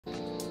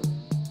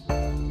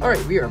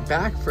Alright, we are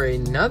back for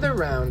another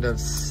round of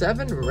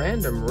 7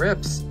 random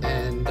rips,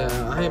 and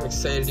I am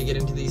excited to get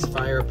into these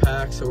fire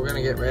packs, so we're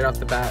going to get right off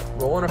the bat,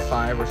 rolling a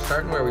 5. We're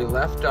starting where we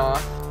left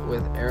off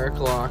with Eric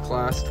Locke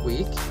last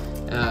week,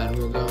 and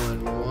we're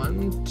going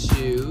 1,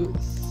 2,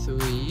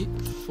 3,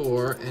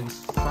 4, and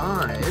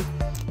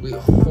 5. We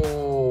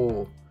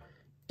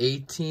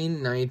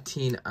 18,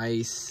 19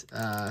 ice,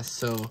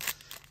 so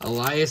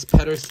Elias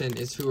Pettersson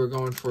is who we're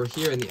going for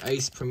here in the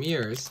ice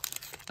premieres.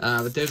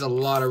 But there's a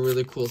lot of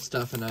really cool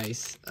stuff in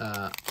ice.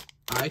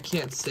 I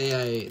can't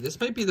say this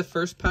might be the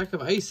first pack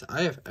of ice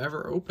I have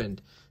ever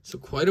opened. So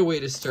quite a way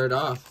to start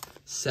off.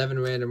 7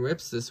 random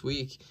rips this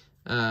week.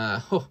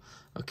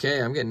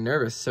 Okay, I'm getting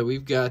nervous. So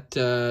we've got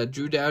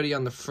Drew Doughty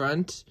on the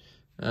front.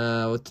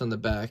 What's on the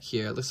back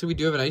here? Looks like we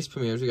do have an ice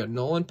premieres. We got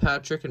Nolan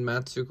Patrick and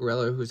Matt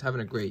Zuccarello, who's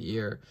having a great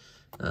year.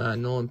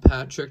 Nolan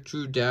Patrick,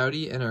 Drew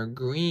Doughty, and our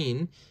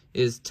green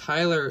is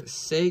Tyler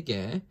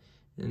Seguin.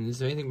 And is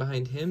there anything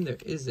behind him? There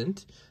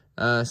isn't.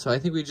 So I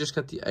think we just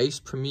got the ice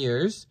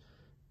premieres.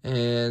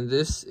 And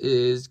this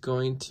is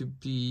going to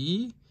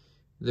be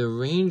the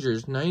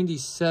Rangers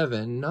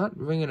 97. Not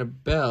ringing a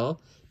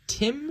bell.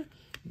 Tim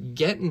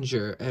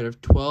Gettinger out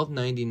of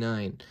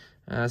 $12.99.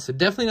 So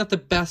definitely not the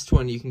best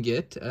one you can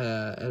get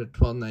out of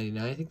 $12.99.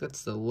 I think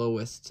that's the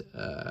lowest,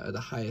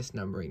 the highest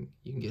numbering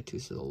you can get to,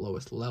 so the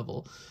lowest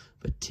level.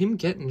 But Tim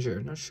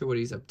Gettinger, not sure what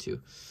he's up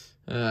to.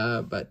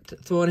 But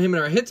throwing him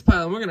in our hits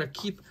pile, and we're going to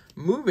keep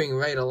moving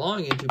right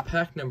along into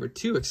pack number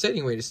 2.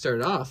 Exciting way to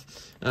start off.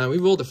 We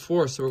rolled a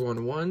 4, so we're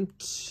going 1,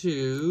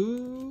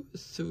 2,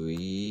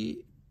 3,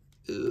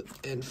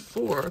 and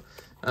 4.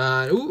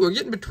 Ooh, we're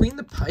getting between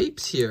the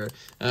pipes here.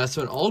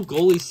 So an all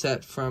goalie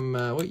set from,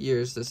 what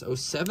year is this?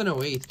 07,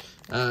 08.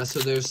 So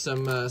there's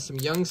some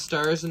young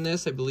stars in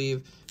this. I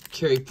believe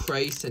Carey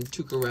Price and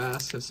Tuukka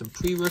Rask have some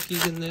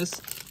pre-rookies in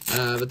this.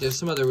 But there's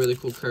some other really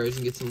cool cards. You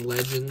can get some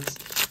legends.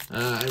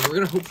 And we're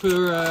going to hope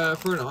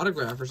for an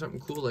autograph or something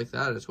cool like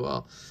that as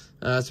well.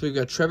 So we've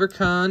got Trevor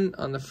Kahn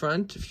on the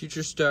front,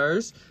 Future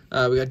Stars.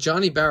 We got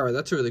Johnny Bauer.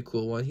 That's a really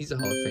cool one. He's a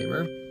Hall of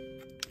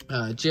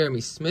Famer.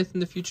 Jeremy Smith in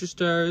the Future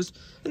Stars.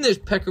 And there's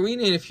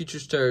Pecorino in the Future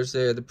Stars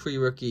there, the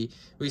pre-rookie,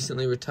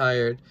 recently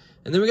retired.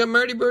 And then we got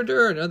Marty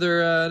Brodeur,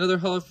 another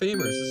Hall of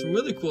Famer. So some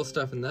really cool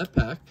stuff in that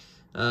pack.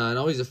 And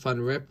always a fun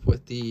rip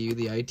with the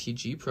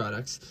ITG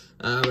products.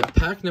 But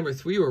pack number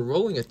 3, we're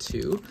rolling a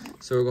 2.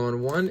 So we're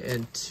going 1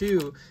 and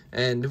 2.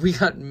 And we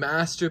got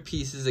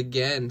masterpieces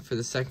again for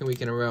the second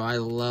week in a row. I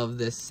love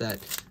this set.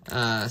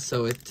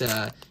 So it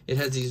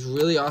has these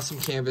really awesome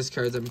canvas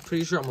cards. I'm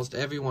pretty sure almost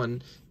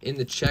everyone in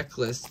the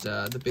checklist,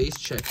 the base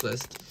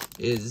checklist,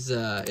 is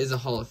a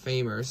Hall of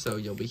Famer. So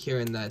you'll be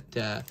hearing that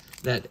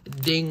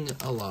ding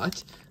a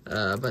lot.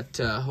 But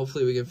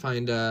hopefully we can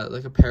find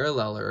like a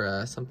parallel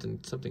or something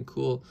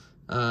cool.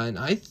 And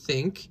I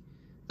think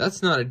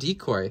that's not a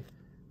decoy.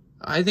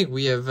 I think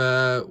we have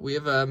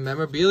a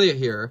memorabilia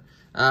here.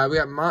 We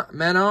got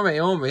Manon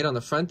Rhéaume right on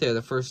the front there,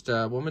 the first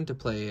woman to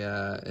play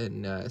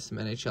in some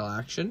NHL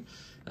action.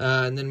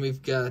 And then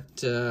we've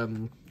got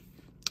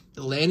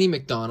Lanny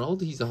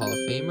McDonald. He's a Hall of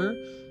Famer.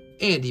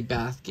 Andy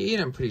Bathgate.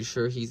 I'm pretty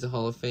sure he's a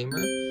Hall of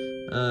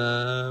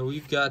Famer.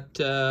 We've got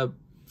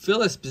Phil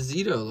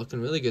Esposito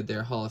looking really good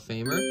there, Hall of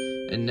Famer.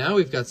 And now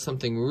we've got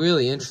something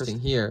really interesting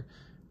here.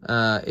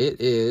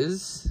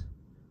 It's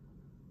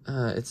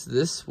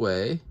this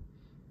way.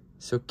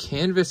 So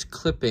canvas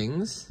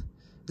clippings.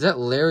 Is that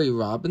Larry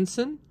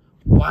Robinson?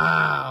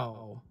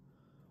 Wow.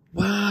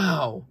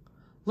 Wow.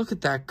 Look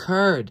at that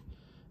card.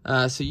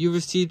 So you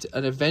received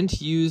an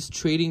event-used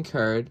trading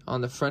card.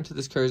 On the front of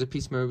this card is a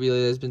piece of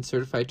memorabilia that has been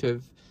certified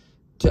to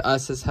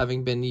us as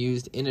having been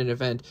used in an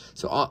event.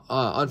 So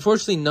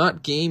unfortunately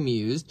not game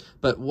used,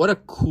 but what a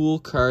cool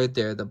card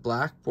there. The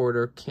black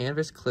border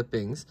canvas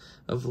clippings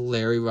of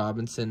Larry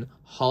Robinson,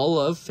 Hall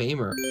of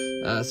Famer.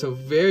 So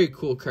very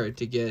cool card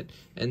to get.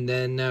 And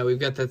then we've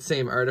got that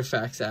same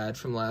Artifacts ad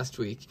from last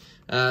week.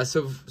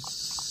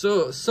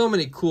 So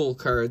many cool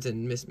cards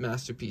and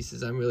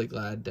masterpieces. I'm really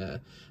glad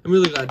to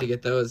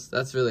get those.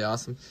 That's really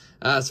awesome.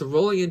 So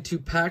rolling into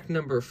pack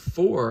number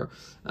 4,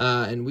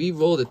 and we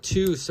rolled a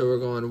 2, so we're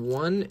going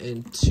 1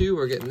 and 2.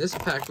 We're getting this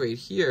pack right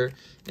here,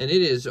 and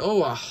it is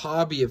a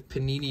hobby of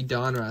Panini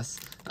Donruss.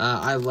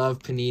 I love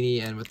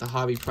Panini, and with the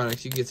hobby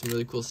products, you can get some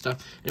really cool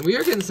stuff. And we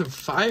are getting some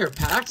fire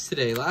packs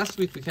today. Last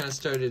week we kind of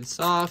started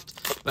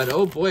soft, but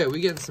oh boy, are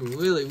we getting some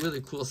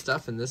really cool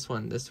stuff in this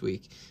one this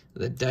week.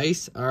 The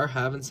dice are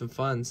having some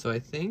fun, so I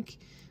think,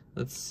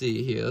 let's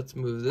see here, let's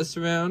move this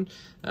around.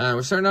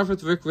 We're starting off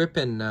with Rick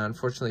Rippon,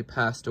 unfortunately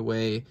passed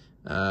away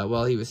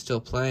while he was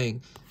still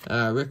playing.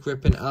 Rick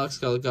Rippon, Alex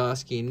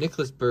Goligoski,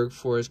 Nicholas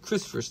Bergfors,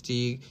 Christopher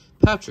Stieg,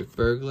 Patrick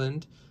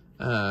Berglund,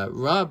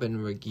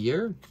 Robin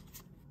Regier,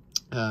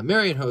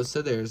 Marian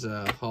Hossa, there's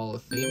a Hall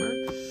of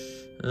Famer,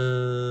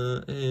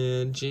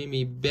 and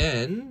Jamie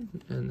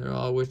Benn, and they're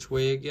all which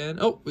way again?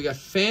 Oh, we got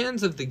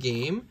fans of the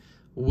game.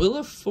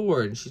 Willa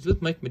Ford, and she's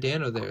with Mike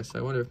Modano there, so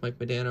I wonder if Mike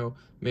Modano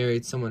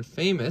married someone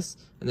famous.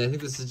 And then I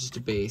think this is just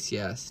a base,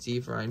 yeah,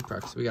 Steve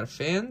Reinbruch. So we got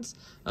fans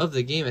of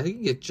the game. I think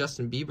you can get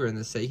Justin Bieber in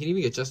this set. You can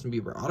even get Justin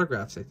Bieber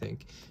autographs, I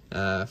think,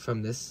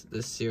 from this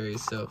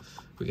series. So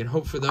we can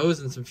hope for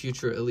those and some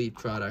future Elite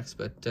products,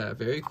 but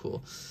very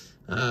cool.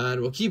 And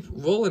we'll keep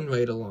rolling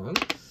right along.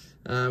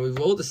 We've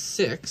rolled a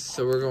 6,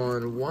 so we're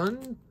going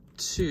 1,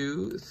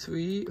 2,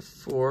 3,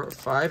 4,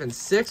 5, and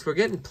 6. We're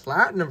getting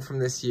platinum from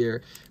this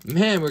year.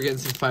 Man, we're getting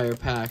some fire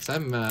packs.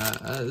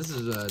 This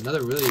is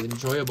another really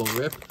enjoyable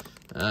rip.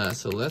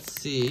 So let's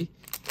see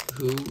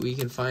who we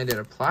can find at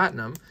a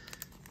platinum.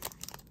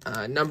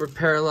 Numbered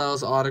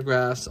parallels,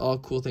 autographs, all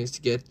cool things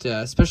to get.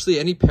 Especially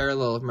any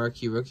parallel of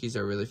marquee rookies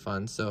are really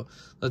fun. So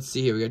let's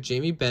see here. We got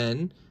Jamie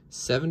Benn,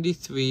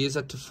 73. Is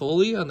that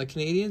Toffoli on the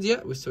Canadians?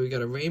 Yeah, so we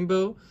got a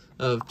rainbow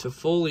of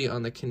Toffoli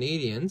on the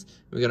Canadians.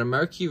 We got a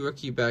marquee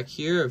rookie back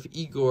here of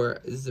Igor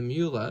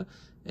Zamula,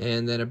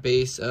 and then a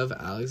base of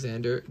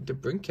Alexander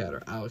DeBrincat,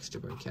 or Alex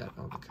DeBrincat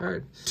on the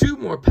card. 2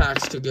 more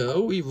packs to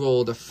go. We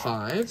rolled a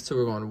 5, so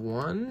we're going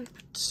 1,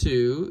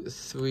 2,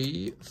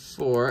 3,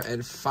 4,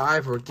 and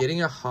 5. We're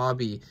getting a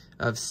hobby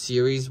of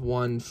Series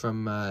 1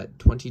 from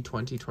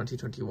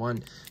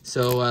 2020-2021.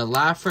 So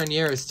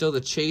Lafreniere is still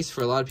the chase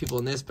for a lot of people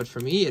in this, but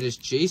for me, it is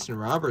Jason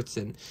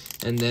Robertson.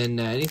 And then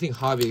anything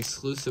hobby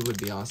exclusive would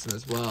be awesome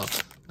as well.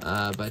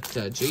 But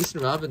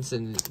Jason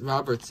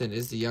Robertson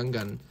is the young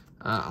gun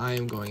I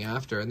am going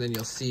after, and then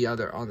you'll see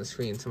on the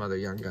screen some other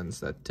young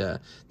guns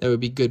that would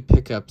be good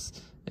pickups.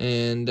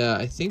 And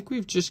I think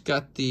we've just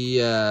got the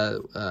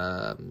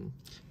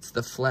it's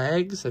the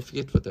flags. I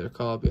forget what they're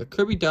called. We got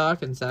Kirby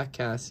Doc and Zach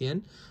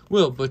Cassian,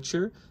 Will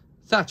Butcher,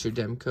 Thatcher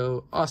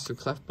Demko, Oscar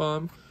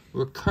Clefbaum,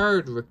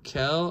 Ricard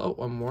Raquel. Oh,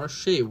 one more,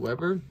 Shea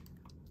Weber,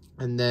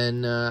 and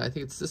then I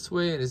think it's this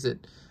way. And is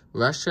it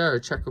Russia or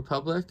Czech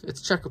Republic?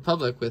 It's Czech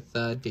Republic with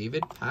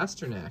David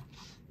Pasternak.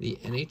 The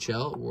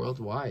NHL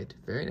Worldwide.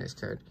 Very nice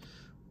card.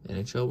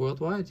 NHL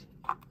Worldwide.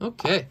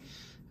 Okay.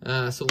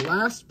 So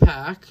last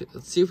pack.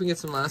 Let's see if we can get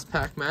some last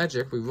pack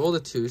magic. We rolled a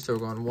 2, so we're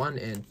going 1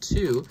 and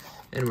 2.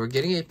 And we're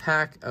getting a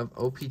pack of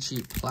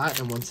o-pee-chee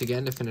Platinum once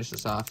again to finish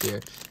us off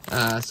here.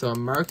 So a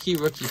marquee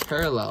rookie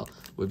parallel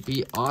would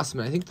be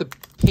awesome. And I think the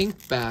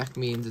pink back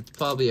means it's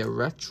probably a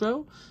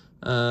retro.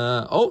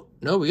 Oh,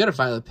 no, we got a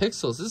Violet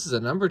Pixels. This is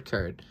a numbered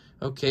card.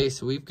 Okay,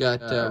 so we've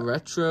got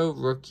retro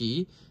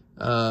rookie.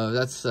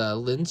 That's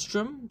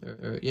Lindstrom,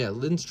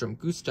 Lindstrom,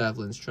 Gustav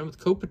Lindstrom, with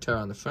Kopitar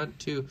on the front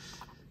too.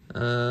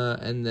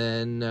 And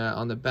then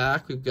on the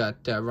back, we've got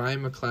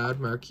Ryan McLeod,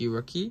 marquee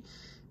rookie.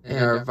 And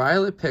our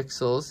Violet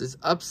Pixels is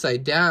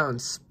upside down,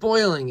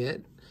 spoiling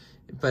it,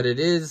 but it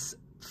is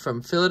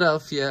from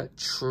Philadelphia,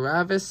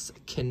 Travis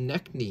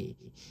Konechny,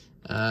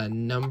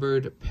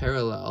 numbered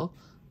parallel,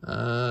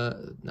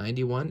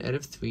 91 out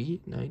of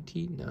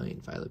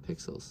 399 Violet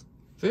Pixels.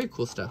 Very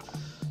cool stuff.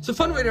 So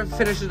fun way to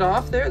finish it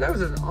off there. That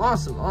was an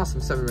awesome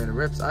 7 random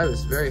rips. I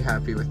was very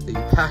happy with the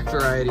pack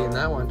variety in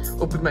that one.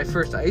 Opened my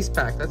first ice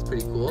pack. That's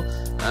pretty cool.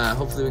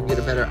 Hopefully we can get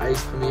a better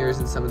ice premieres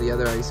and some of the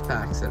other ice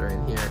packs that are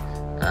in here.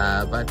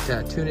 But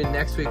tune in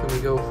next week when we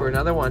go for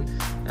another one.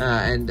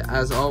 And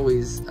as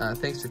always,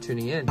 thanks for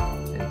tuning in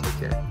and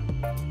take care.